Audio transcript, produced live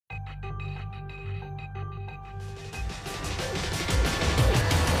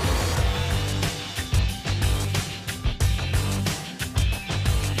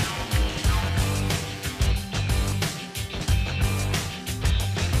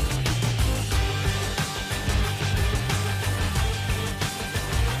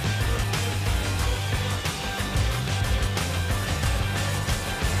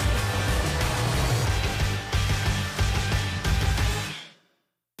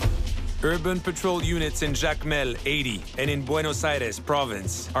Urban patrol units in Jacmel, Haiti, and in Buenos Aires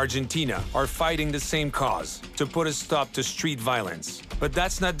province, Argentina, are fighting the same cause, to put a stop to street violence. But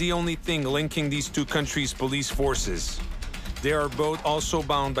that's not the only thing linking these two countries' police forces. They are both also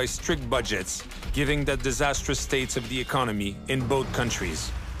bound by strict budgets, given the disastrous states of the economy in both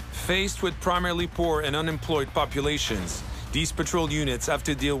countries. Faced with primarily poor and unemployed populations, these patrol units have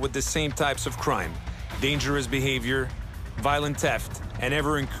to deal with the same types of crime: dangerous behavior, violent theft, an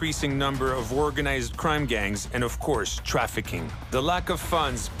ever-increasing number of organized crime gangs, and of course, trafficking. The lack of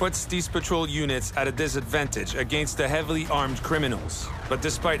funds puts these patrol units at a disadvantage against the heavily armed criminals. But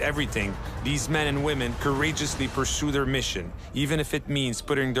despite everything, these men and women courageously pursue their mission, even if it means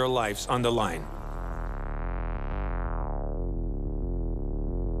putting their lives on the line.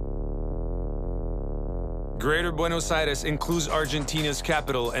 Greater Buenos Aires includes Argentina's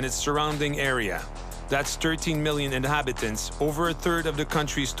capital and its surrounding area. That's 13 million inhabitants, over a third of the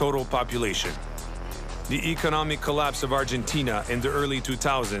country's total population. The economic collapse of Argentina in the early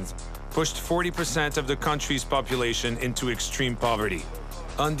 2000s pushed 40% of the country's population into extreme poverty.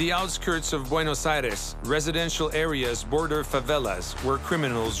 On the outskirts of Buenos Aires, residential areas border favelas where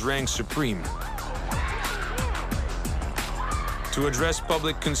criminals rank supreme. To address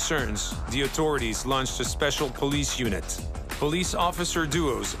public concerns, the authorities launched a special police unit. Police officer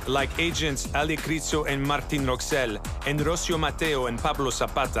duos like agents Ale Crizzo and Martin Roxel and Rocio Mateo and Pablo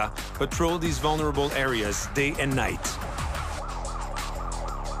Zapata patrol these vulnerable areas day and night.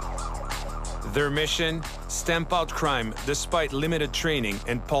 Their mission? Stamp out crime despite limited training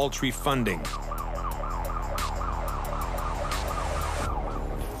and paltry funding.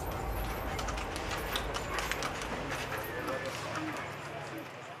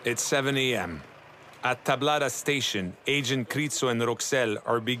 It's 7 a.m. At Tablada Station, Agent Crizzo and Roxel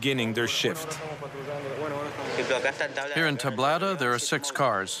are beginning their shift. Here in Tablada, there are 6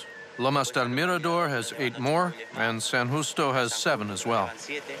 cars. Lomas del Mirador has 8 more, and San Justo has 7 as well.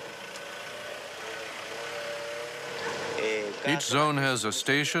 Each zone has a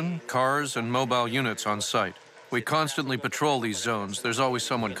station, cars, and mobile units on site. We constantly patrol these zones. There's always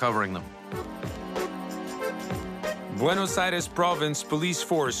someone covering them. Buenos Aires province police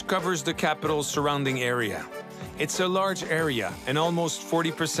force covers the capital's surrounding area. It's a large area, and almost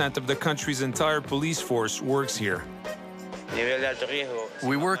 40% of the country's entire police force works here.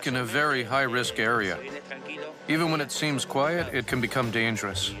 We work in a very high-risk area. Even when it seems quiet, it can become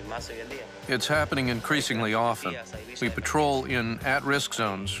dangerous. It's happening increasingly often. We patrol in at-risk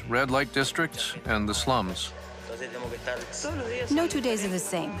zones, red light districts, and the slums. No 2 days are the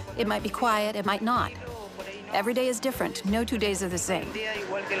same. It might be quiet, it might not. Every day is different. No 2 days are the same.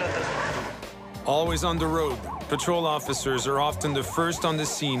 Always on the road, patrol officers are often the first on the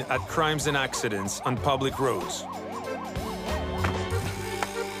scene at crimes and accidents on public roads.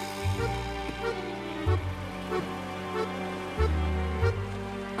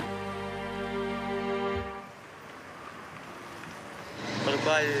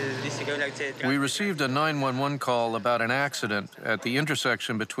 We received a 911 call about an accident at the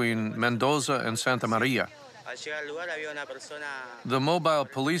intersection between Mendoza and Santa Maria. The mobile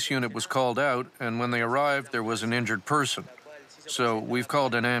police unit was called out, and when they arrived, there was an injured person. So we've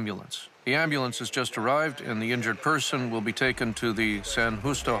called an ambulance. The ambulance has just arrived, and the injured person will be taken to the San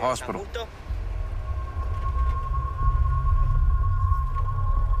Justo hospital.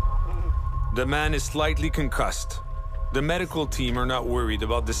 The man is slightly concussed. The medical team are not worried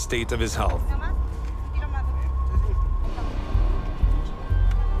about the state of his health.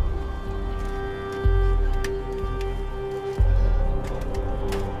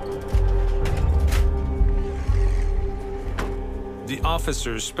 The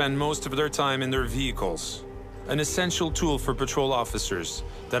officers spend most of their time in their vehicles, an essential tool for patrol officers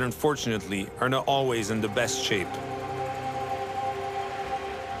that unfortunately are not always in the best shape.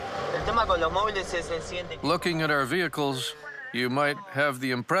 Looking at our vehicles, you might have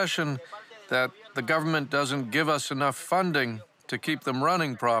the impression that the government doesn't give us enough funding to keep them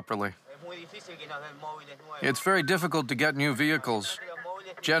running properly. It's very difficult to get new vehicles.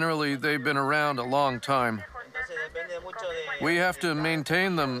 Generally, they've been around a long time. We have to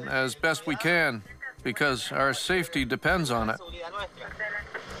maintain them as best we can because our safety depends on it.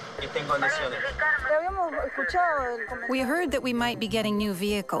 We heard that we might be getting new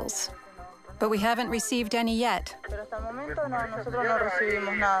vehicles, but we haven't received any yet.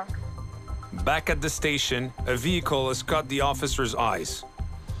 Back at the station, a vehicle has caught the officer's eyes.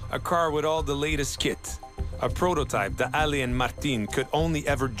 A car with all the latest kit, a prototype that Ali and Martin could only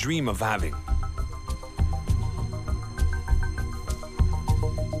ever dream of having.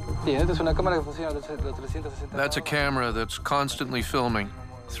 That's a camera that's constantly filming.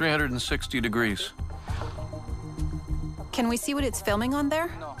 360 degrees. Can we see what it's filming on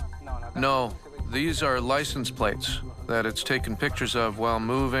there? No, these are license plates that it's taken pictures of while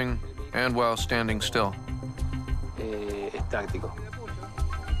moving and while standing still.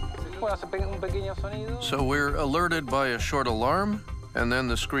 So we're alerted by a short alarm, and then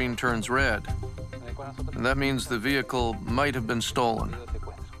the screen turns red. And that means the vehicle might have been stolen.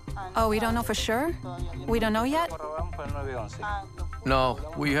 Oh, we don't know for sure? We don't know yet? No,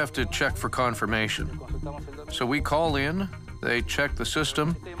 we have to check for confirmation. So we call in, they check the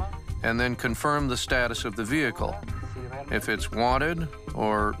system, and then confirm the status of the vehicle, if it's wanted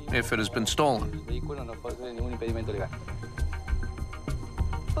or if it has been stolen.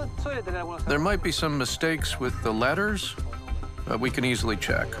 There might be some mistakes with the letters, but we can easily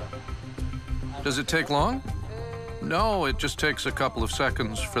check. Does it take long? No, it just takes a couple of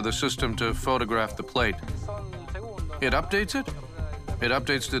seconds for the system to photograph the plate. It updates it? It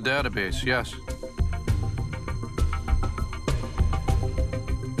updates the database, yes.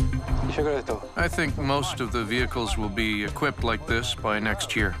 I think most of the vehicles will be equipped like this by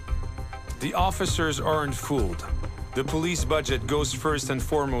next year. The officers aren't fooled. The police budget goes first and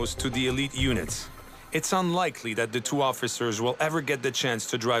foremost to the elite units. It's unlikely that the two officers will ever get the chance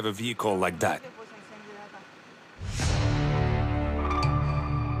to drive a vehicle like that.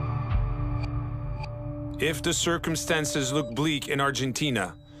 If the circumstances look bleak in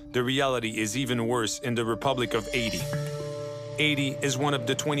Argentina, the reality is even worse in the Republic of Haiti. Haiti is one of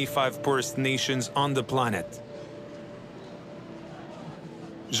the 25 poorest nations on the planet.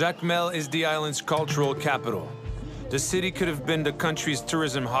 Jacmel is the island's cultural capital. The city could have been the country's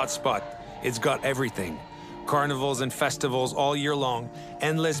tourism hotspot. It's got everything. Carnivals and festivals all year long,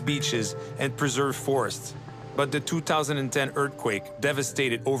 endless beaches, and preserved forests. But the 2010 earthquake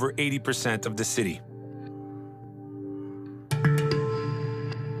devastated over 80% of the city.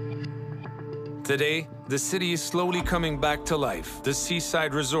 Today, the city is slowly coming back to life. The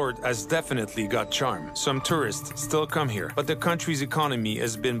seaside resort has definitely got charm. Some tourists still come here, but the country's economy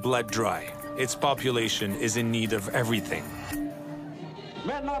has been bled dry. Its population is in need of everything.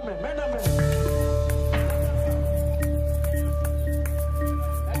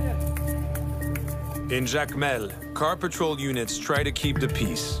 In Jacmel, car patrol units try to keep the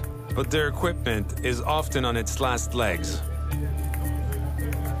peace, but their equipment is often on its last legs.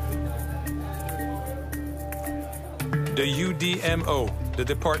 The UDMO, the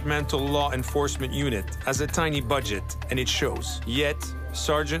Departmental Law Enforcement Unit, has a tiny budget, and it shows. Yet,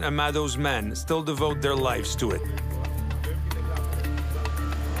 Sergeant Amado's men still devote their lives to it.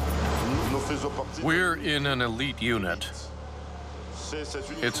 We're in an elite unit.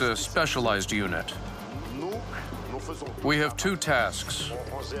 It's a specialized unit. We have two tasks: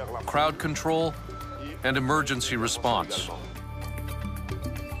 crowd control and emergency response.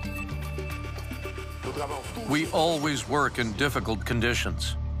 We always work in difficult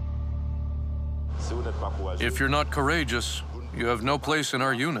conditions. If you're not courageous, you have no place in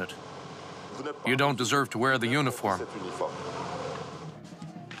our unit. You don't deserve to wear the uniform.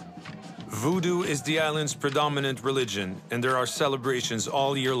 Voodoo is the island's predominant religion, and there are celebrations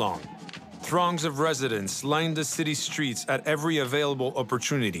all year long. Throngs of residents line the city streets at every available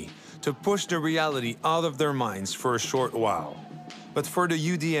opportunity to push the reality out of their minds for a short while. But for the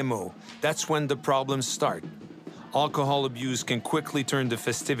UDMO, that's when the problems start. Alcohol abuse can quickly turn the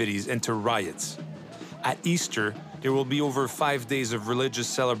festivities into riots. At Easter, there will be over 5 days of religious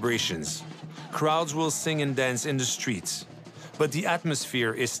celebrations. Crowds will sing and dance in the streets. But the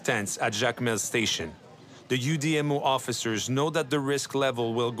atmosphere is tense at Jacmel Station. The UDMO officers know that the risk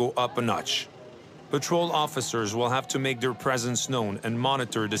level will go up a notch. Patrol officers will have to make their presence known and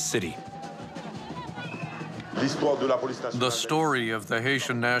monitor the city. The story of the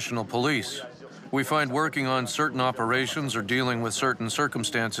Haitian National Police. We find working on certain operations or dealing with certain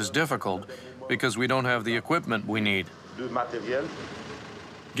circumstances difficult because we don't have the equipment we need.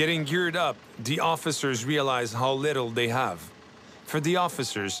 Getting geared up, the officers realize how little they have. For the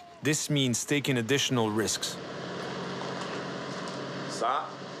officers, this means taking additional risks.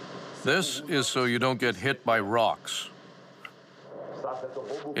 This is so you don't get hit by rocks.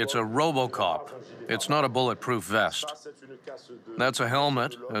 It's a RoboCop. It's not a bulletproof vest. That's a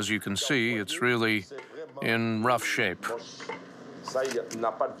helmet. As you can see, it's really in rough shape.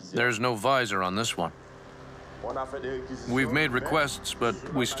 There's no visor on this one. We've made requests, but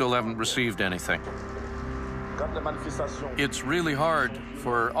we still haven't received anything. It's really hard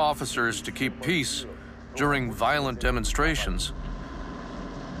for officers to keep peace during violent demonstrations,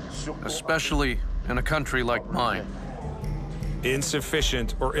 especially in a country like mine.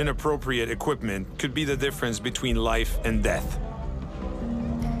 Insufficient or inappropriate equipment could be the difference between life and death.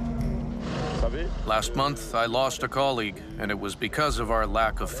 Last month, I lost a colleague, and it was because of our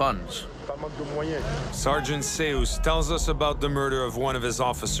lack of funds. Sergeant Seus tells us about the murder of one of his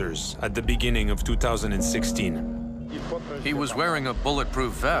officers at the beginning of 2016. He was wearing a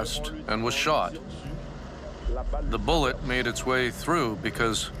bulletproof vest and was shot. The bullet made its way through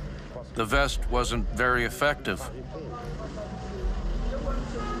because the vest wasn't very effective.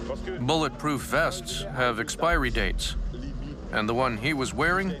 Bulletproof vests have expiry dates, and the one he was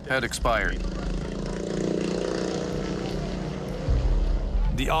wearing had expired.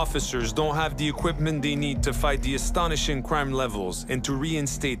 The officers don't have the equipment they need to fight the astonishing crime levels and to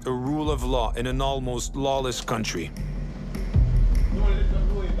reinstate a rule of law in an almost lawless country.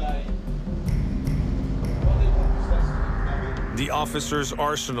 The officers'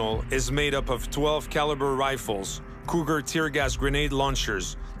 arsenal is made up of 12 caliber rifles, Cougar tear gas grenade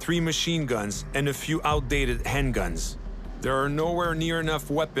launchers, 3 machine guns, and a few outdated handguns. There are nowhere near enough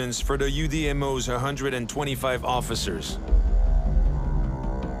weapons for the UDMO's 125 officers.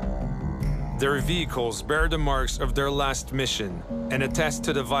 Their vehicles bear the marks of their last mission and attest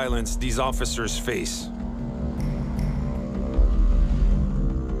to the violence these officers face.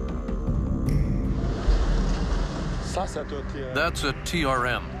 That's a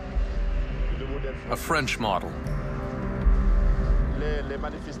TRM, a French model.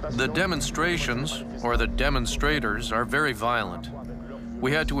 The demonstrations, or the demonstrators, are very violent.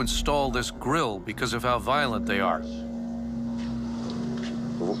 We had to install this grill because of how violent they are.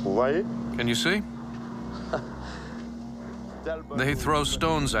 Can you see? They throw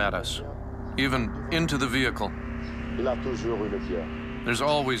stones at us, even into the vehicle. There's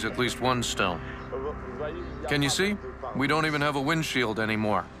always at least one stone. Can you see? We don't even have a windshield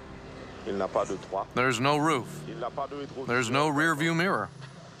anymore. There's no roof. There's no rear-view mirror.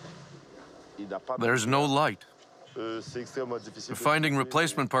 There's no light. Finding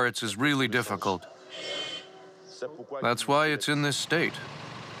replacement parts is really difficult. That's why it's in this state.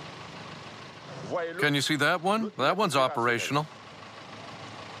 Can you see that one? That one's operational.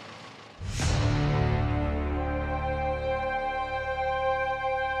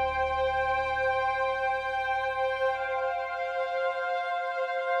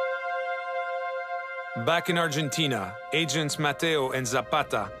 Back in Argentina, agents Mateo and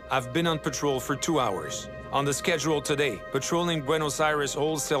Zapata have been on patrol for 2 hours. On the schedule today, patrolling Buenos Aires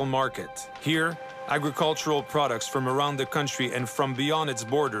wholesale market. Here, agricultural products from around the country and from beyond its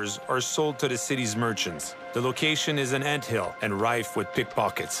borders are sold to the city's merchants. The location is an anthill and rife with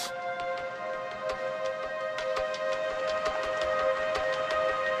pickpockets.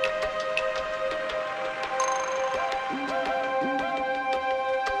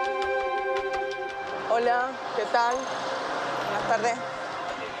 Hola, ¿qué tal? Buenas tardes.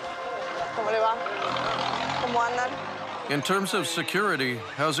 ¿Cómo le va? ¿Cómo andan? In terms of security,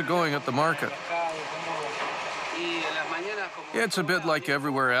 how's it going at the market? It's a bit like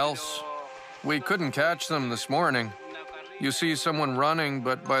everywhere else. We couldn't catch them this morning. You see someone running,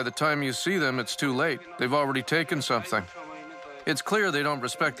 but by the time you see them, it's too late. They've already taken something. It's clear they don't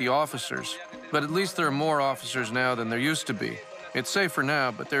respect the officers, but at least there are more officers now than there used to be. It's safer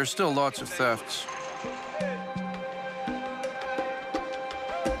now, but there are still lots of thefts.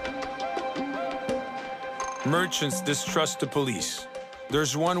 Merchants distrust the police.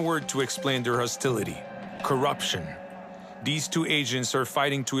 There's one word to explain their hostility: corruption. These two agents are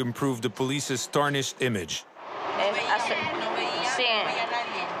fighting to improve the police's tarnished image.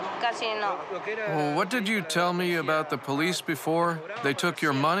 Oh, what did you tell me about the police before? They took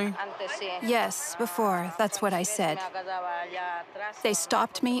your money? Yes, before. That's what I said. They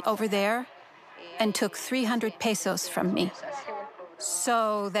stopped me over there and took 300 pesos from me.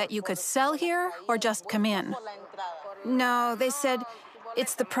 So that you could sell here or just come in? No, they said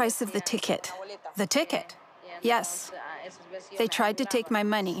it's the price of the ticket. The ticket? Yes. They tried to take my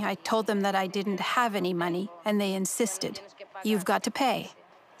money. I told them that I didn't have any money, and they insisted. You've got to pay.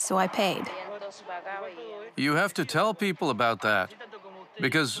 So I paid. You have to tell people about that,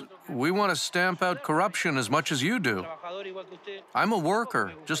 because we want to stamp out corruption as much as you do. I'm a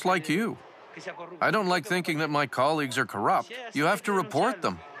worker, just like you. I don't like thinking that my colleagues are corrupt. You have to report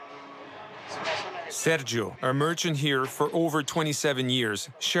them. Sergio, a merchant here for over 27 years,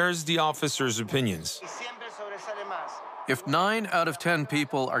 shares the officers' opinions. If 9 out of 10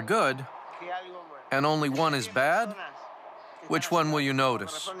 people are good and only 1 is bad, which one will you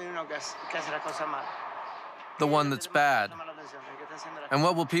notice? The one that's bad. And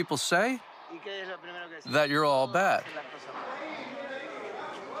what will people say? That you're all bad.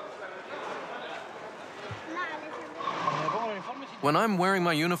 When I'm wearing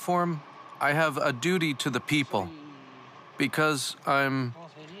my uniform, I have a duty to the people because I'm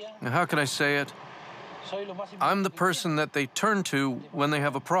Now, how can I say it? I'm the person that they turn to when they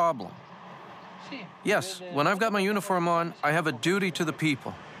have a problem. Yes, when I've got my uniform on, I have a duty to the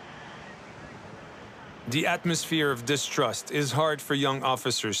people. The atmosphere of distrust is hard for young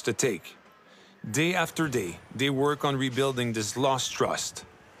officers to take. Day after day, they work on rebuilding this lost trust.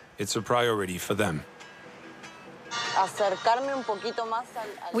 It's a priority for them.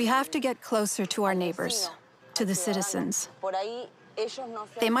 We have to get closer to our neighbors, to the citizens.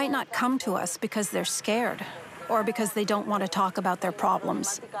 They might not come to us because they're scared or because they don't want to talk about their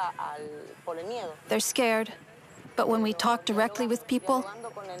problems. They're scared, but when we talk directly with people,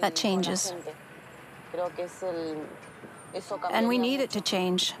 that changes. And we need it to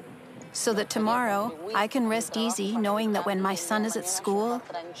change, so that tomorrow I can rest easy knowing that when my son is at school,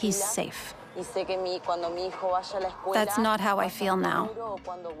 he's safe. That's not how I feel now.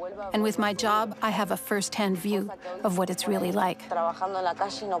 And with my job, I have a first-hand view of what it's really like.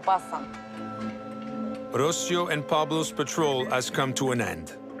 Rocio and Pablo's patrol has come to an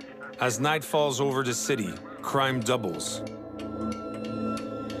end. As night falls over the city, crime doubles.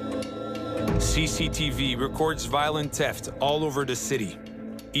 CCTV records violent theft all over the city.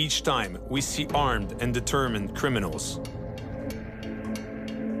 Each time, we see armed and determined criminals.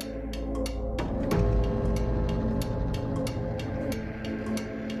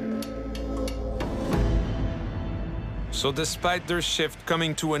 So despite their shift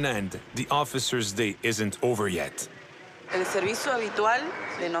coming to an end, the officer's day isn't over yet.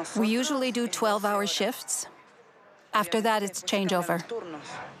 We usually do 12-hour shifts. After that, it's changeover.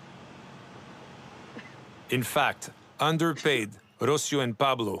 In fact, underpaid, Rocio and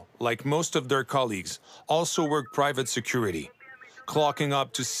Pablo, like most of their colleagues, also work private security, clocking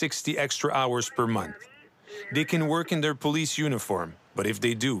up to 60 extra hours per month. They can work in their police uniform, but if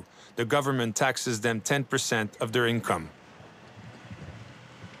they do, the government taxes them 10% of their income.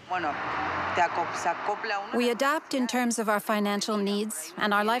 We adapt in terms of our financial needs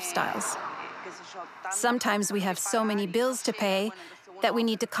and our lifestyles. Sometimes we have so many bills to pay that we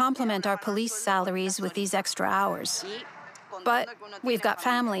need to complement our police salaries with these extra hours. But we've got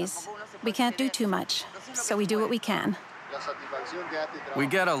families. We can't do too much, so we do what we can. We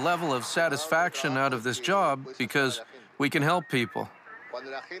get a level of satisfaction out of this job because we can help people.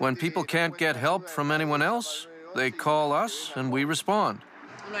 When people can't get help from anyone else, they call us and we respond.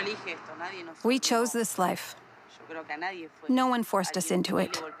 We chose this life. No one forced us into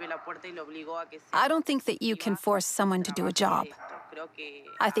it. I don't think that you can force someone to do a job.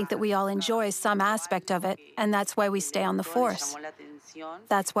 I think that we all enjoy some aspect of it, and that's why we stay on the force.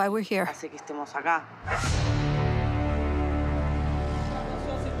 That's why we're here.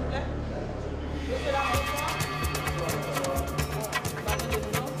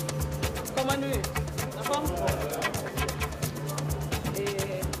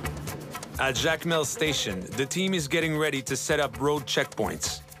 At Jacmel station, the team is getting ready to set up road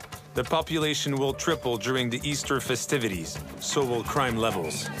checkpoints. The population will triple during the Easter festivities, so will crime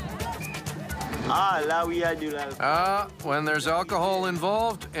levels. When there's alcohol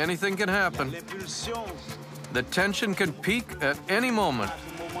involved, anything can happen. The tension can peak at any moment.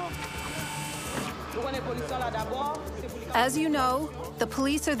 As you know, the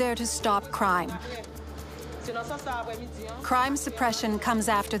police are there to stop crime. Crime suppression comes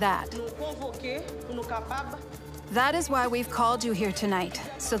after that. That is why we've called you here tonight,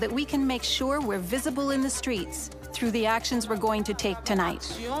 so that we can make sure we're visible in the streets through the actions we're going to take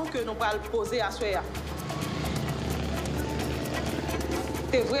tonight.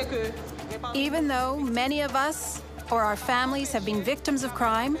 Even though many of us or our families have been victims of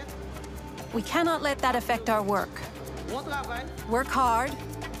crime, we cannot let that affect our work. Work hard,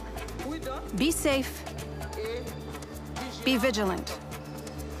 be safe, be vigilant.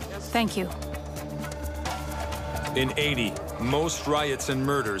 Thank you. In Haiti, most riots and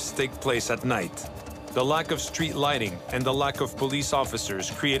murders take place at night. The lack of street lighting and the lack of police officers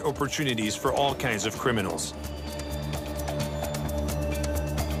create opportunities for all kinds of criminals.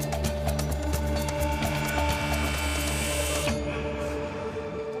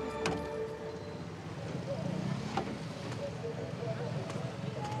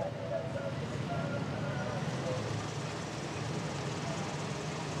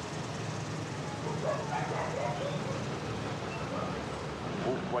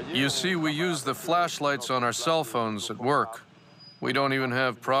 You see, we use the flashlights on our cell phones at work. We don't even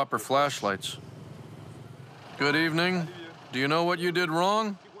have proper flashlights. Good evening. Do you know what you did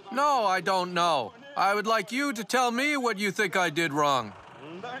wrong? No, I don't know. I would like you to tell me what you think I did wrong.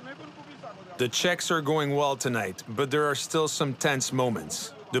 The checks are going well tonight, but there are still some tense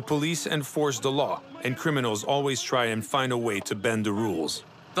moments. The police enforce the law, and criminals always try and find a way to bend the rules.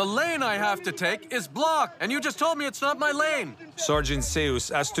 The lane I have to take is blocked, and you just told me it's not my lane. Sergeant Seus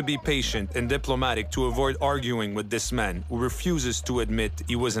has to be patient and diplomatic to avoid arguing with this man who refuses to admit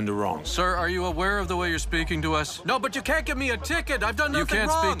he was in the wrong. Sir, are you aware of the way you're speaking to us? No, but you can't give me a ticket. I've done nothing wrong.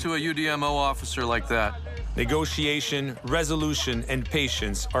 You can't speak to a UDMO officer like that. Negotiation, resolution, and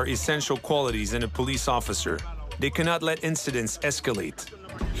patience are essential qualities in a police officer. They cannot let incidents escalate.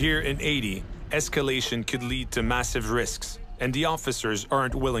 Here in Haiti, escalation could lead to massive risks, and the officers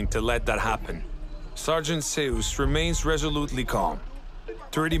aren't willing to let that happen. Sergeant Seus remains resolutely calm.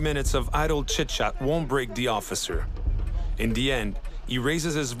 30 minutes of idle chit-chat won't break the officer. In the end, he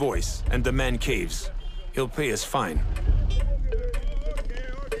raises his voice and the man caves. He'll pay his fine.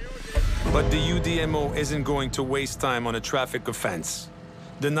 But the UDMO isn't going to waste time on a traffic offense.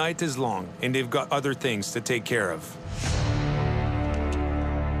 The night is long and they've got other things to take care of.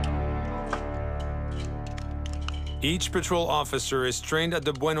 Each patrol officer is trained at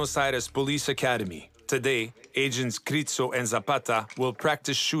the Buenos Aires Police Academy. Today, agents Crizzo and Zapata will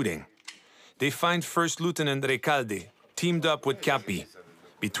practice shooting. They find First Lieutenant Recalde, teamed up with Capi.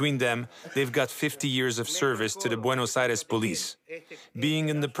 Between them, they've got 50 years of service to the Buenos Aires police. Being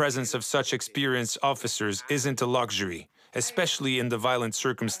in the presence of such experienced officers isn't a luxury, especially in the violent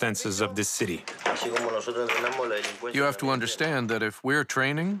circumstances of this city. You have to understand that if we're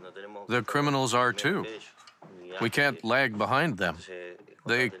training, the criminals are too. We can't lag behind them.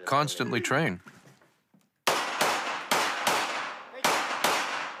 They constantly train.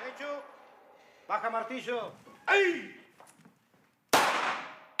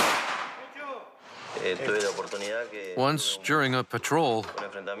 Once, during a patrol,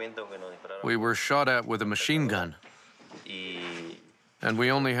 we were shot at with a machine gun. And we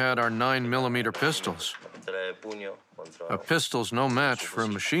only had our 9mm pistols. A pistol's no match for a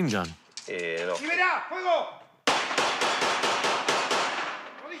machine gun.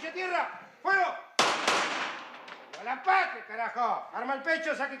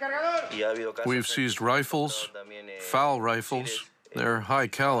 We've seized rifles, FAL rifles. They're high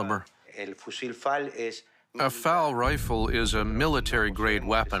caliber. A FAL rifle is a military-grade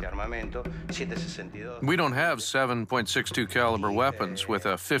weapon. We don't have 7.62 caliber weapons with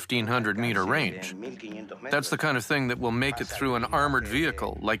a 1,500-meter range. That's the kind of thing that will make it through an armored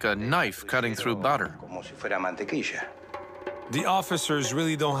vehicle, like a knife cutting through butter. The officers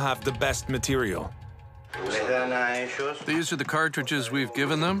really don't have the best material. These are the cartridges we've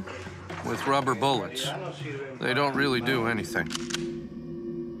given them, with rubber bullets. They don't really do anything.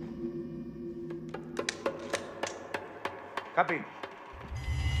 Copy.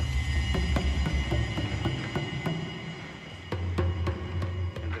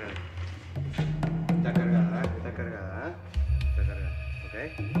 Está cargada, está cargada, está cargada, ¿ok?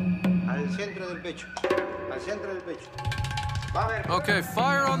 Al centro del pecho, al centro del pecho. Va a ver. Okay,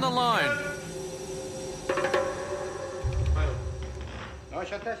 fire on the line. No,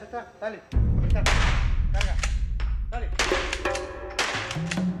 ya está, dale. Está. Carga, dale.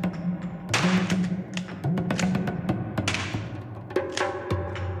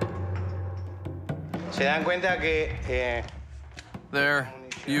 Se dan cuenta que There,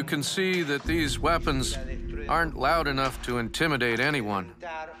 you can see that these weapons aren't loud enough to intimidate anyone.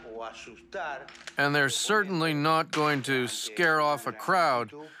 And they're certainly not going to scare off a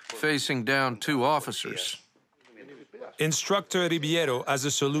crowd facing down two officers. Instructor Ribeiro has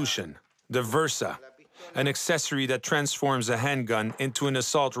a solution, the Versa, an accessory that transforms a handgun into an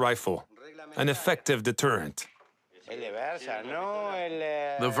assault rifle, an effective deterrent.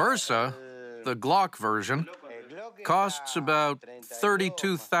 The Versa, the Glock version, costs about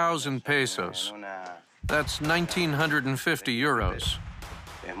 32,000 pesos. That's 1,950 euros.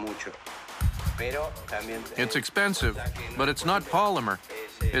 It's expensive, but it's not polymer.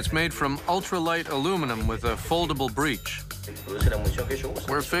 It's made from ultralight aluminum with a foldable breech.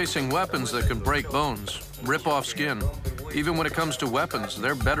 We're facing weapons that can break bones, rip off skin. Even when it comes to weapons,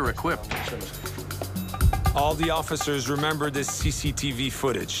 they're better equipped. All the officers remember this CCTV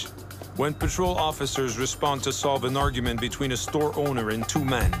footage. When patrol officers respond to solve an argument between a store owner and two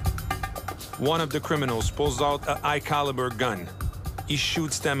men, one of the criminals pulls out a high-caliber gun. He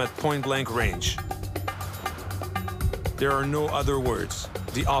shoots them at point-blank range. There are no other words.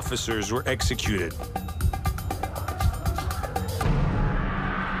 The officers were executed.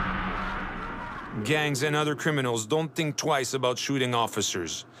 Gangs and other criminals don't think twice about shooting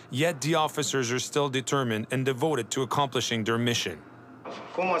officers. Yet the officers are still determined and devoted to accomplishing their mission.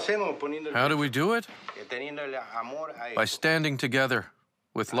 How do we do it? By standing together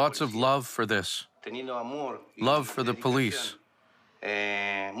with lots of love for this. Love for the police.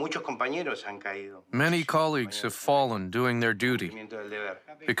 Muchos compañeros han caído. Many colleagues have fallen doing their duty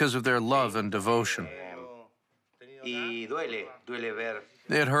because of their love and devotion. Y duele ver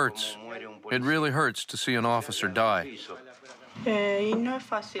It hurts. It really hurts to see an officer die.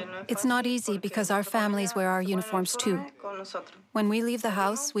 It's not easy because our families wear our uniforms too. When we leave the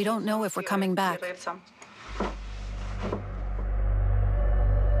house, we don't know if we're coming back.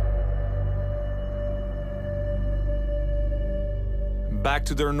 Back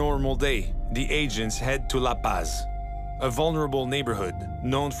to their normal day, the agents head to La Paz, a vulnerable neighborhood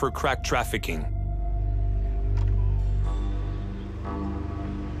known for crack trafficking.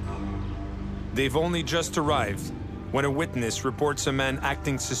 They've only just arrived when a witness reports a man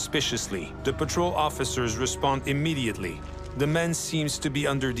acting suspiciously. The patrol officers respond immediately. The man seems to be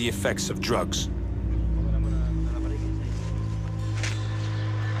under the effects of drugs.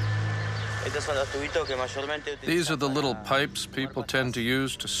 These are the little pipes people tend to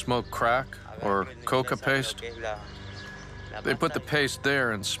use to smoke crack or coca paste. They put the paste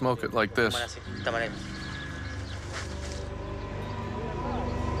there and smoke it like this.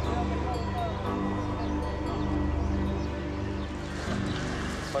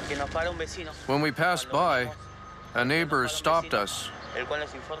 When we passed by, a neighbor stopped us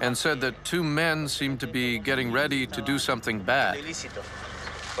and said that two men seemed to be getting ready to do something bad.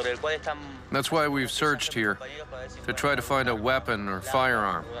 That's why we've searched here, to try to find a weapon or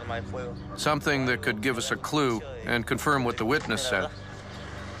firearm, something that could give us a clue and confirm what the witness said.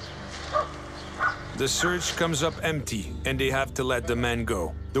 The search comes up empty, and they have to let the man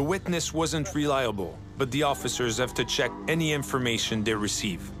go. The witness wasn't reliable, but the officers have to check any information they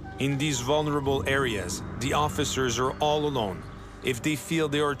receive. In these vulnerable areas, the officers are all alone. If they feel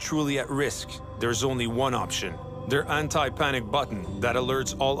they are truly at risk, there's only one option: their anti-panic button that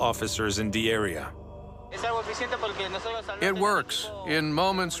alerts all officers in the area. It works. In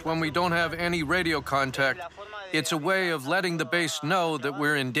moments when we don't have any radio contact, it's a way of letting the base know that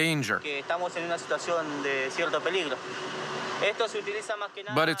we're in danger.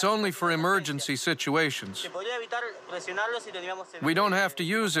 But it's only for emergency situations. We don't have to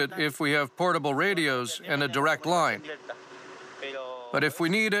use it if we have portable radios and a direct line. But if we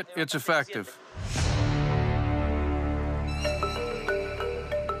need it, it's effective.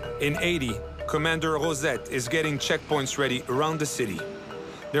 In Haiti, Commander Rosette is getting checkpoints ready around the city.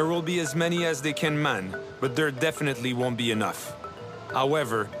 There will be as many as they can man, but there definitely won't be enough.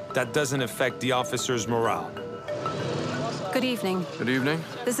 However, that doesn't affect the officers' morale. Good evening. Good evening.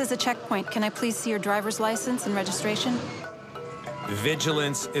 This is a checkpoint. Can I please see your driver's license and registration?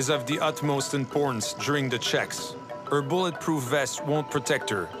 Vigilance is of the utmost importance during the checks. Her bulletproof vest won't protect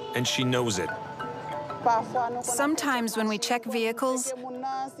her, and she knows it. Sometimes when we check vehicles,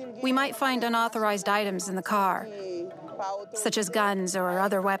 we might find unauthorized items in the car, such as guns or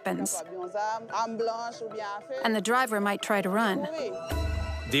other weapons. And the driver might try to run.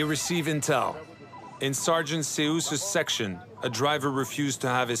 They receive intel. In Sergeant Seus's section, a driver refused to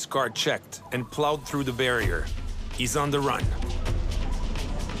have his car checked and plowed through the barrier. He's on the run.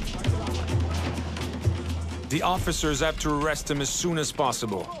 The officers have to arrest him as soon as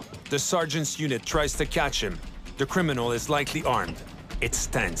possible. The sergeant's unit tries to catch him. The criminal is likely armed. It's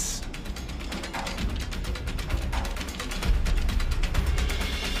tense.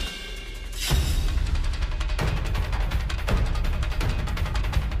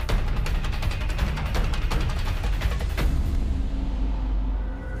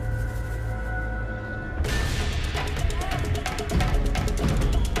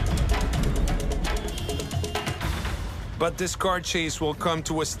 But this car chase will come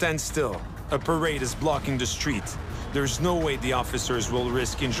to a standstill. A parade is blocking the street. There's no way the officers will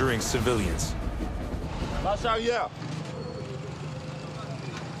risk injuring civilians.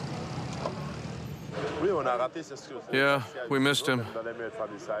 Yeah, we missed him.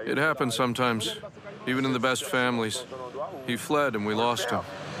 It happens sometimes, even in the best families. He fled and we lost him.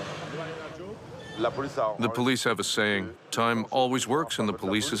 The police have a saying, time always works in the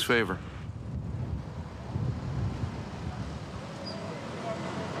police's favor.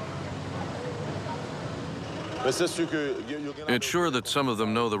 It's sure that some of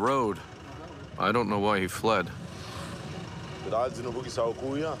them know the road. I don't know why he fled. I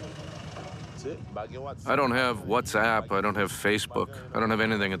don't have WhatsApp, I don't have Facebook, I don't have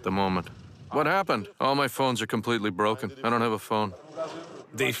anything at the moment. What happened? All my phones are completely broken. I don't have a phone.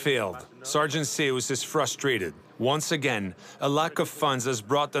 They failed. Sergeant Seus is frustrated. Once again, a lack of funds has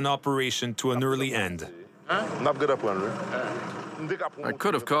brought an operation to an early end. I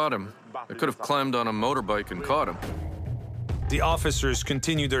could have caught him. I could have climbed on a motorbike and caught him. The officers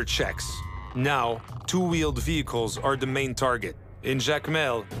continue their checks. Now, two-wheeled vehicles are the main target. In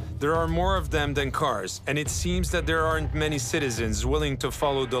Jacmel, there are more of them than cars, and it seems that there aren't many citizens willing to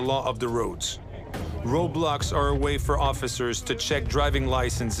follow the law of the roads. Roadblocks are a way for officers to check driving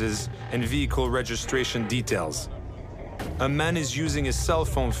licenses and vehicle registration details. A man is using a cell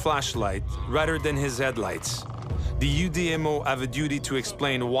phone flashlight rather than his headlights. The UDMO have a duty to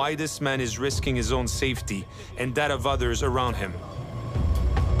explain why this man is risking his own safety and that of others around him.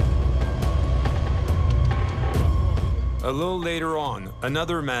 A little later on,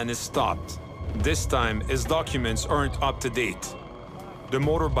 another man is stopped. This time, his documents aren't up to date. The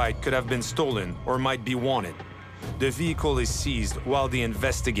motorbike could have been stolen or might be wanted. The vehicle is seized while they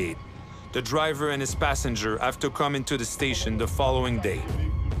investigate. The driver and his passenger have to come into the station the following day.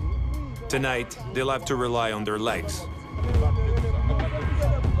 Tonight, they'll have to rely on their legs.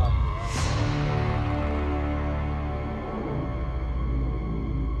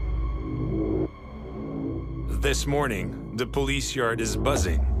 This morning, the police yard is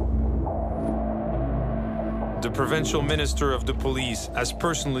buzzing. The provincial minister of the police has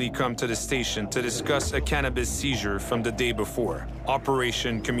personally come to the station to discuss a cannabis seizure from the day before,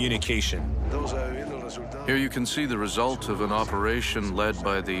 Operation Communication. Here you can see the result of an operation led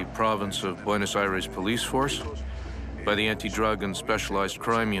by the province of Buenos Aires police force, by the anti-drug and specialized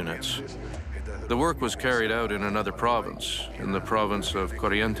crime units. The work was carried out in another province, in the province of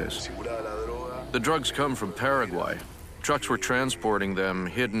Corrientes. The drugs come from Paraguay. Trucks were transporting them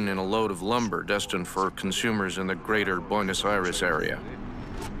hidden in a load of lumber destined for consumers in the greater Buenos Aires area.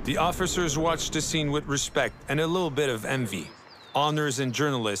 The officers watched the scene with respect and a little bit of envy. Honors and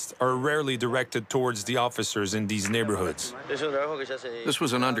journalists are rarely directed towards the officers in these neighborhoods. This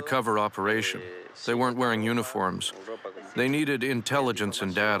was an undercover operation. They weren't wearing uniforms. They needed intelligence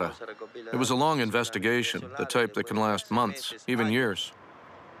and data. It was a long investigation, the type that can last months, even years.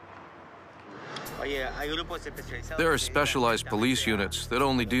 There are specialized police units that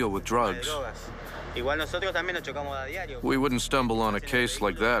only deal with drugs. We wouldn't stumble on a case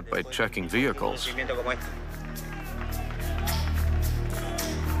like that by checking vehicles.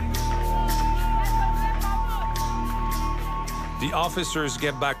 The officers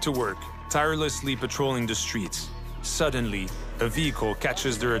get back to work, tirelessly patrolling the streets. Suddenly, a vehicle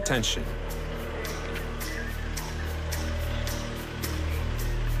catches their attention.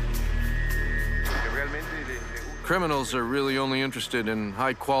 Criminals are really only interested in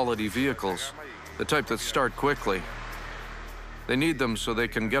high-quality vehicles, the type that start quickly. They need them so they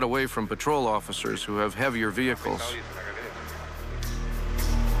can get away from patrol officers who have heavier vehicles.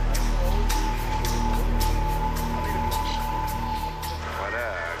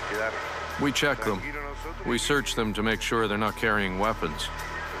 We check them. We search them to make sure they're not carrying weapons.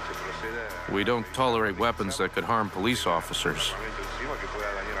 We don't tolerate weapons that could harm police officers.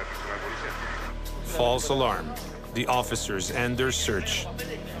 False alarm. The officers end their search.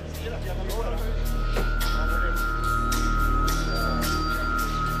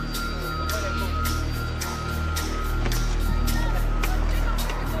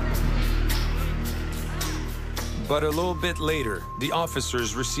 But a little bit later, the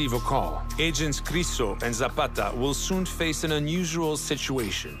officers receive a call. Agents Criso and Zapata will soon face an unusual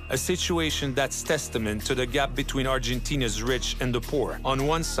situation. A situation that's testament to the gap between Argentina's rich and the poor. On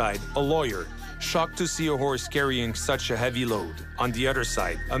one side, a lawyer, shocked to see a horse carrying such a heavy load. On the other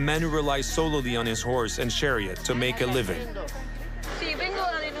side, a man who relies solely on his horse and chariot to make a living.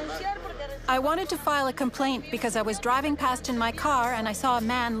 I wanted to file a complaint because I was driving past in my car and I saw a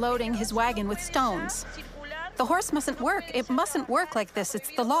man loading his wagon with stones. The horse mustn't work. It mustn't work like this.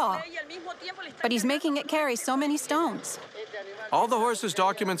 It's the law. But he's making it carry so many stones. All the horse's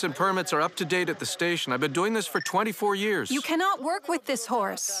documents and permits are up to date at the station. I've been doing this for 24 years. You cannot work with this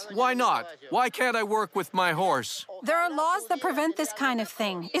horse. Why not? Why can't I work with my horse? There are laws that prevent this kind of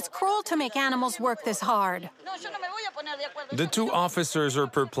thing. It's cruel to make animals work this hard. The two officers are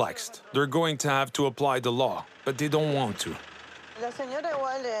perplexed. They're going to have to apply the law, but they don't want to.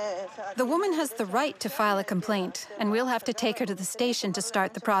 The woman has the right to file a complaint, and we'll have to take her to the station to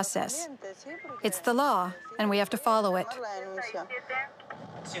start the process. It's the law, and we have to follow it.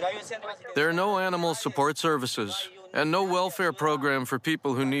 There are no animal support services and no welfare program for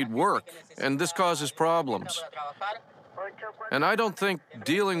people who need work, and this causes problems. And I don't think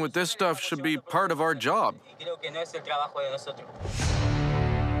dealing with this stuff should be part of our job.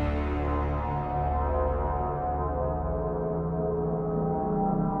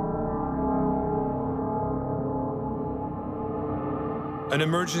 An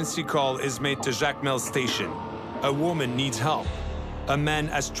emergency call is made to Jacmel station. A woman needs help. A man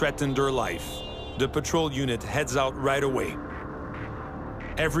has threatened her life. The patrol unit heads out right away.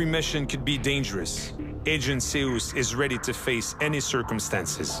 Every mission could be dangerous. Agent Seus is ready to face any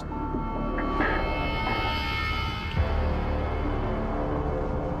circumstances.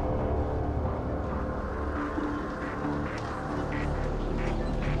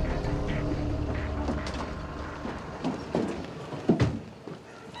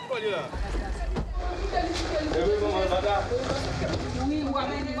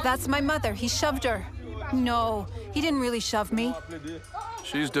 That's my mother. He shoved her. No, he didn't really shove me.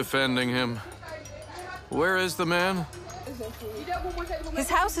 She's defending him. Where is the man? His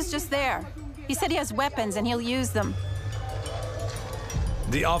house is just there. He said he has weapons and he'll use them.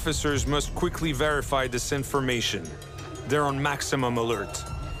 The officers must quickly verify this information. They're on maximum alert.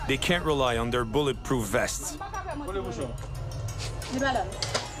 They can't rely on their bulletproof vests.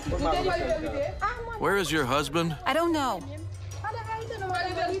 Where is your husband? I don't know.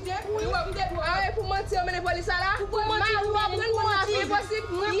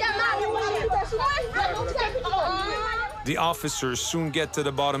 The officers soon get to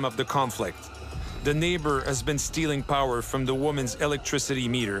the bottom of the conflict. The neighbor has been stealing power from the woman's electricity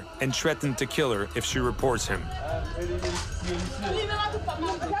meter and threatened to kill her if she reports him.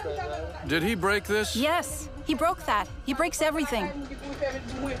 Did he break this? Yes, he broke that. He breaks everything.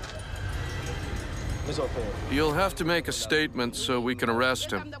 You'll have to make a statement so we can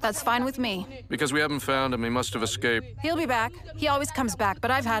arrest him. That's fine with me. Because we haven't found him, he must have escaped. He'll be back. He always comes back, but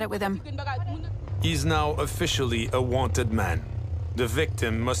I've had it with him. He's now officially a wanted man. The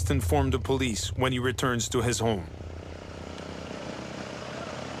victim must inform the police when he returns to his home.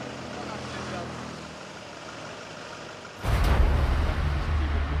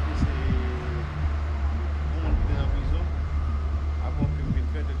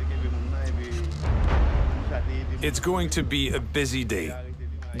 It's going to be a busy day.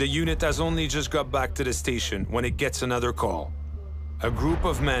 The unit has only just got back to the station when it gets another call. A group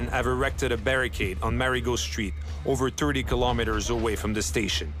of men have erected a barricade on Marigot Street, over 30 kilometers away from the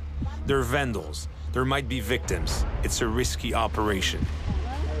station. They're vandals. There might be victims. It's a risky operation.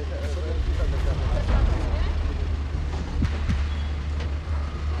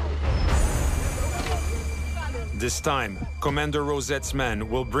 This time, Commander Rosette's men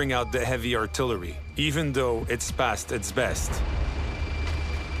will bring out the heavy artillery, even though it's past its best.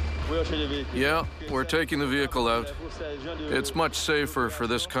 Yeah, we're taking the vehicle out. It's much safer for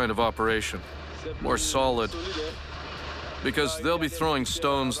this kind of operation. More solid. Because they'll be throwing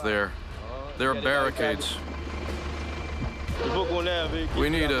stones there. There are barricades. We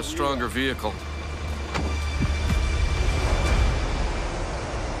need a stronger vehicle.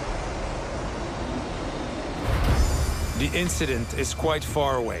 The incident is quite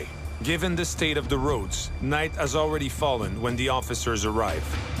far away. Given the state of the roads, night has already fallen when the officers arrive.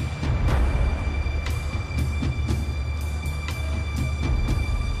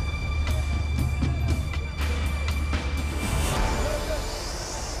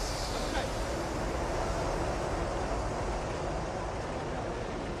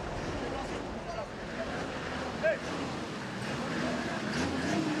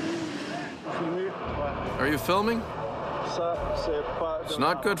 Are you filming? It's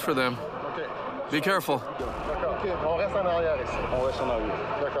not good for them. Be careful.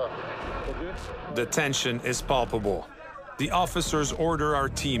 The tension is palpable. The officers order our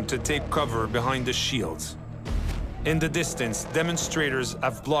team to take cover behind the shields. In the distance, demonstrators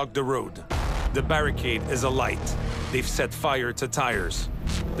have blocked the road. The barricade is alight. They've set fire to tires.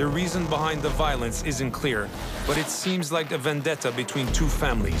 The reason behind the violence isn't clear, but it seems like a vendetta between two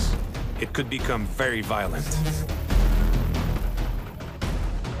families. It could become very violent.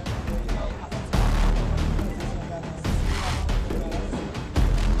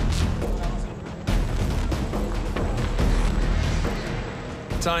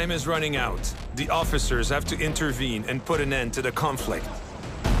 Time is running out. The officers have to intervene and put an end to the conflict.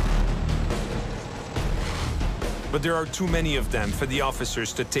 But there are too many of them for the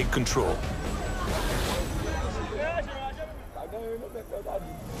officers to take control.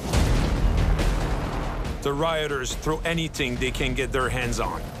 The rioters throw anything they can get their hands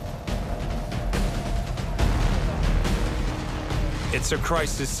on. It's a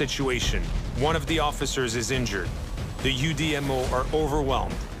crisis situation. One of the officers is injured. The UDMO are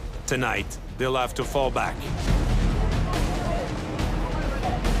overwhelmed. Tonight, they'll have to fall back.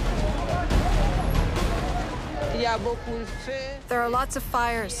 There are lots of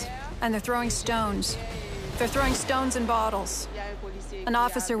fires, and they're throwing stones. They're throwing stones and bottles. An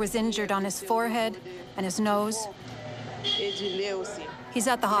officer was injured on his forehead and his nose. He's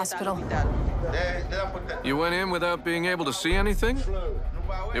at the hospital. You went in without being able to see anything?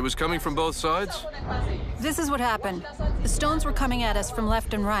 It was coming from both sides? This is what happened. The stones were coming at us from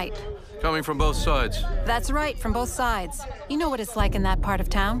left and right. Coming from both sides. That's right, from both sides. You know what it's like in that part of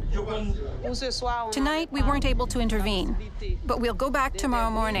town. Tonight, we weren't able to intervene, but we'll go back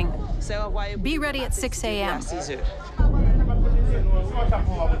tomorrow morning. Be ready at 6 a.m.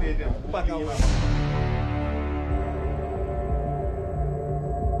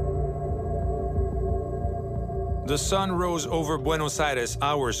 The sun rose over Buenos Aires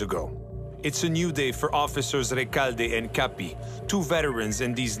hours ago. It's a new day for officers Recalde and Capi, two veterans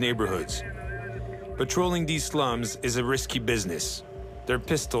in these neighborhoods. Patrolling these slums is a risky business. Their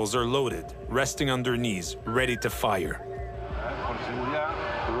pistols are loaded, resting on their knees, ready to fire.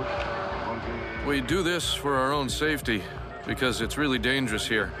 We do this for our own safety, because it's really dangerous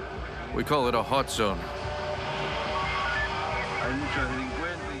here. We call it a hot zone.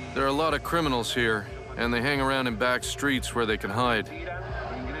 There are a lot of criminals here, and they hang around in back streets where they can hide.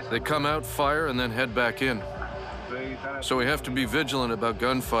 They come out, fire, and then head back in. So we have to be vigilant about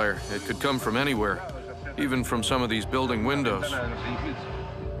gunfire. It could come from anywhere, even from some of these building windows.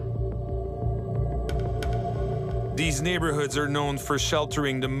 These neighborhoods are known for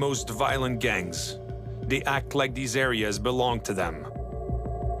sheltering the most violent gangs. They act like these areas belong to them.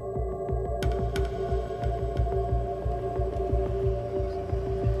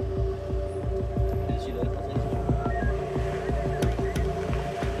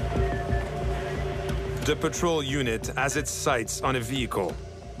 The patrol unit has its sights on a vehicle.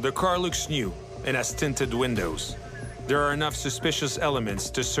 The car looks new and has tinted windows. There are enough suspicious elements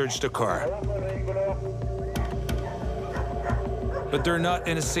to search the car. But they're not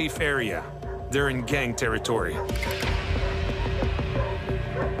in a safe area. They're in gang territory.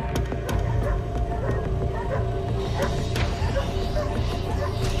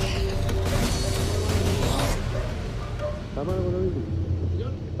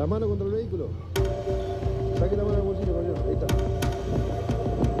 La mano contra el vehículo. Saque la mano del bolsillo, caballero. Ahí está.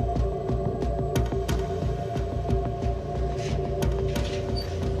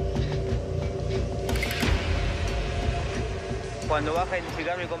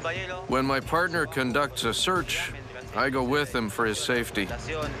 When my partner conducts a search, I go with him for his safety.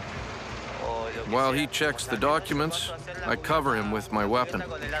 While he checks the documents, I cover him with my weapon.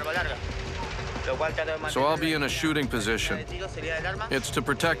 So I'll be in a shooting position. It's to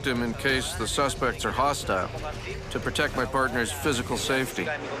protect him in case the suspects are hostile, to protect my partner's physical safety.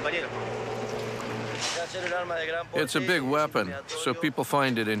 It's a big weapon, so people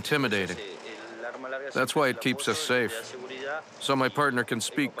find it intimidating. That's why it keeps us safe, so my partner can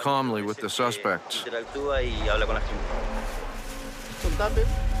speak calmly with the suspects.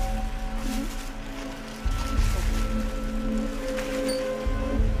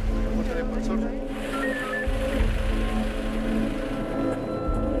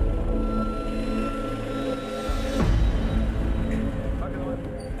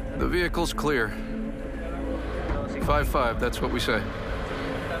 The vehicle's clear. 5-5, that's what we say.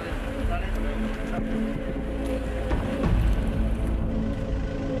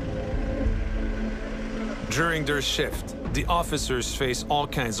 During their shift, the officers face all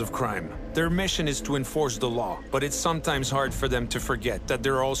kinds of crime. Their mission is to enforce the law, but it's sometimes hard for them to forget that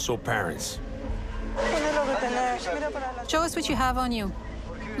they're also parents. Show us what you have on you.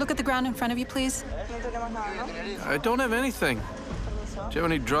 Look at the ground in front of you, please. I don't have anything. Do you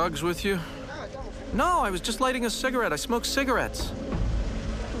have any drugs with you? No, I was just lighting a cigarette. I smoke cigarettes.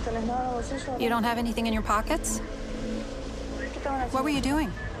 You don't have anything in your pockets? What were you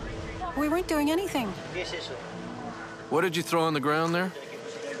doing? We weren't doing anything. What did you throw on the ground there?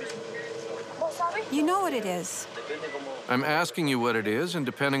 You know what it is. I'm asking you what it is, and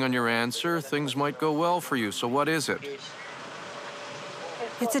depending on your answer, things might go well for you. So what is it?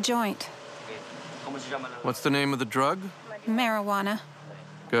 It's a joint. What's the name of the drug? Marijuana.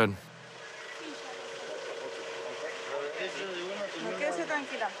 Good.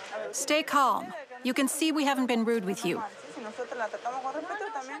 Stay calm. You can see we haven't been rude with you.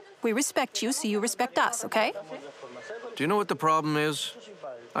 We respect you, so you respect us, okay? Do you know what the problem is?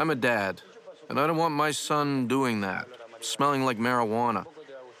 I'm a dad, and I don't want my son doing that, smelling like marijuana.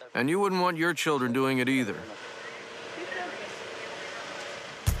 And you wouldn't want your children doing it either.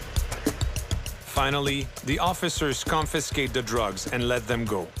 Finally, the officers confiscate the drugs and let them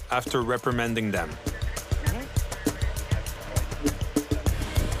go after reprimanding them.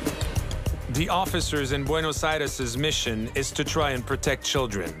 The officers in Buenos Aires' mission is to try and protect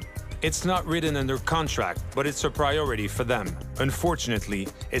children. It's not written in their contract, but it's a priority for them. Unfortunately,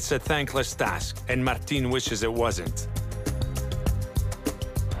 it's a thankless task, and Martin wishes it wasn't.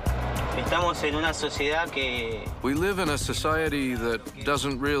 We live in a society that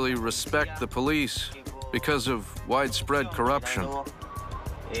doesn't really respect the police because of widespread corruption.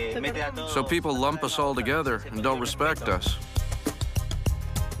 So people lump us all together and don't respect us.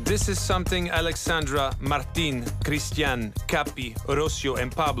 This is something Alexandra, Martin, Christian, Capi, Rocio,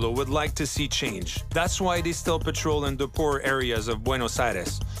 and Pablo would like to see change. That's why they still patrol in the poor areas of Buenos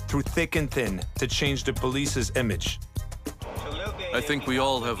Aires, through thick and thin, to change the police's image. I think we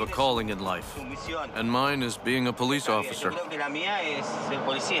all have a calling in life, and mine is being a police officer.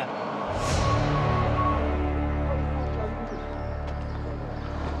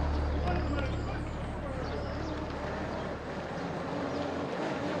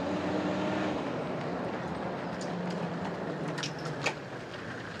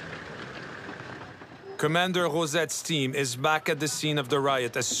 Commander Rosette's team is back at the scene of the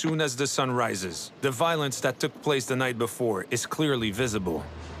riot as soon as the sun rises. The violence that took place the night before is clearly visible.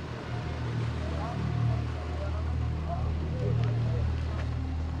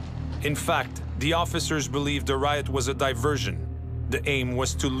 In fact, the officers believe the riot was a diversion. The aim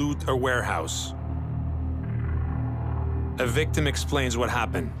was to loot a warehouse. A victim explains what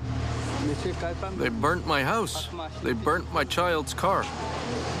happened. They burnt my house. They burnt my child's car.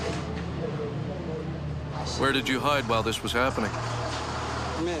 Where did you hide while this was happening?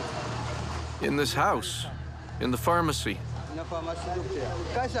 In this house, in the pharmacy.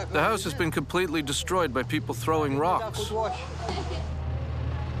 The house has been completely destroyed by people throwing rocks.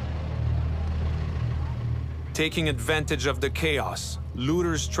 Taking advantage of the chaos,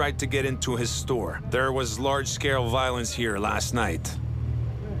 looters tried to get into his store. There was large-scale violence here last night.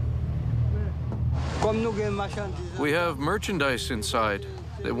 We have merchandise inside.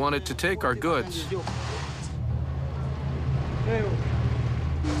 They wanted to take our goods.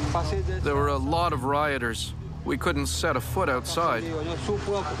 There were a lot of rioters. We couldn't set a foot outside.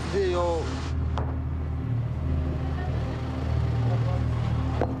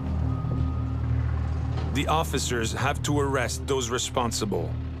 The officers have to arrest those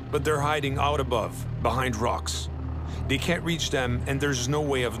responsible, but they're hiding out above, behind rocks. They can't reach them, and there's no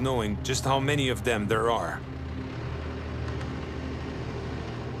way of knowing just how many of them there are.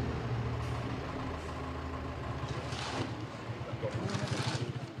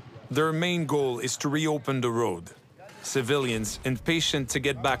 Their main goal is to reopen the road. Civilians, impatient to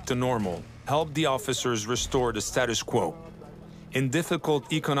get back to normal, help the officers restore the status quo. In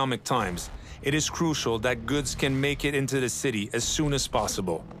difficult economic times, it is crucial that goods can make it into the city as soon as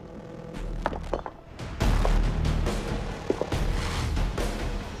possible.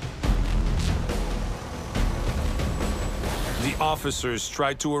 The officers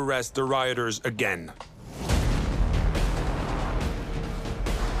try to arrest the rioters again.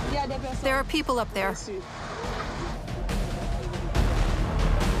 There are people up there.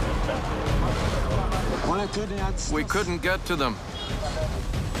 We couldn't get to them.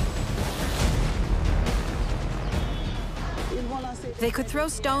 They could throw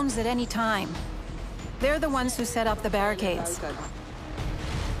stones at any time. They're the ones who set up the barricades.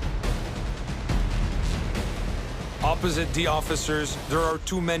 Opposite the officers, there are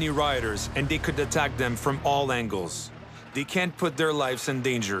too many rioters, and they could attack them from all angles. They can't put their lives in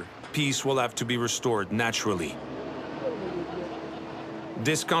danger. Peace will have to be restored naturally.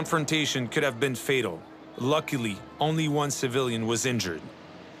 This confrontation could have been fatal. Luckily, only one civilian was injured.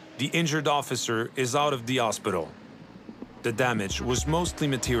 The injured officer is out of the hospital. The damage was mostly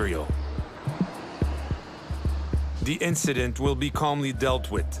material. The incident will be calmly dealt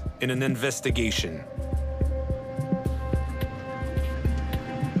with in an investigation.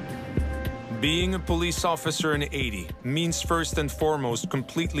 Being a police officer in Haiti means first and foremost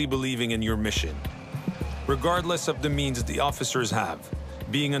completely believing in your mission. Regardless of the means the officers have,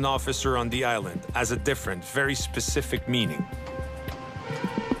 being an officer on the island has a different, very specific meaning.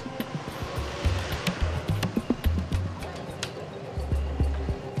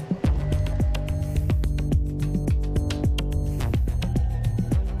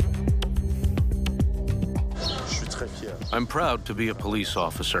 I'm proud to be a police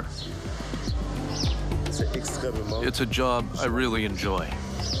officer. It's a job I really enjoy.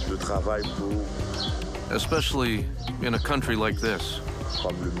 Especially in a country like this.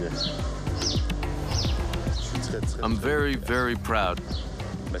 I'm very, very proud,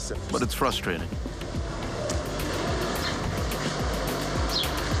 but it's frustrating.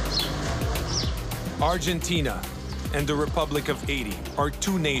 Argentina and the Republic of Haiti are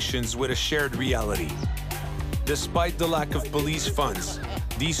two nations with a shared reality. Despite the lack of police funds,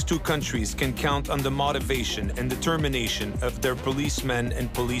 these two countries can count on the motivation and determination of their policemen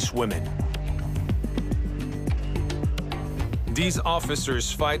and policewomen. These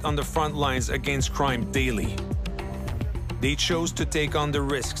officers fight on the front lines against crime daily. They chose to take on the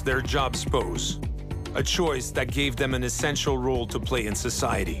risks their jobs pose. a choice that gave them an essential role to play in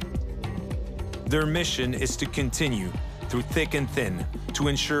society. Their mission is to continue, through thick and thin, to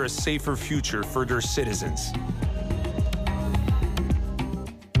ensure a safer future for their citizens.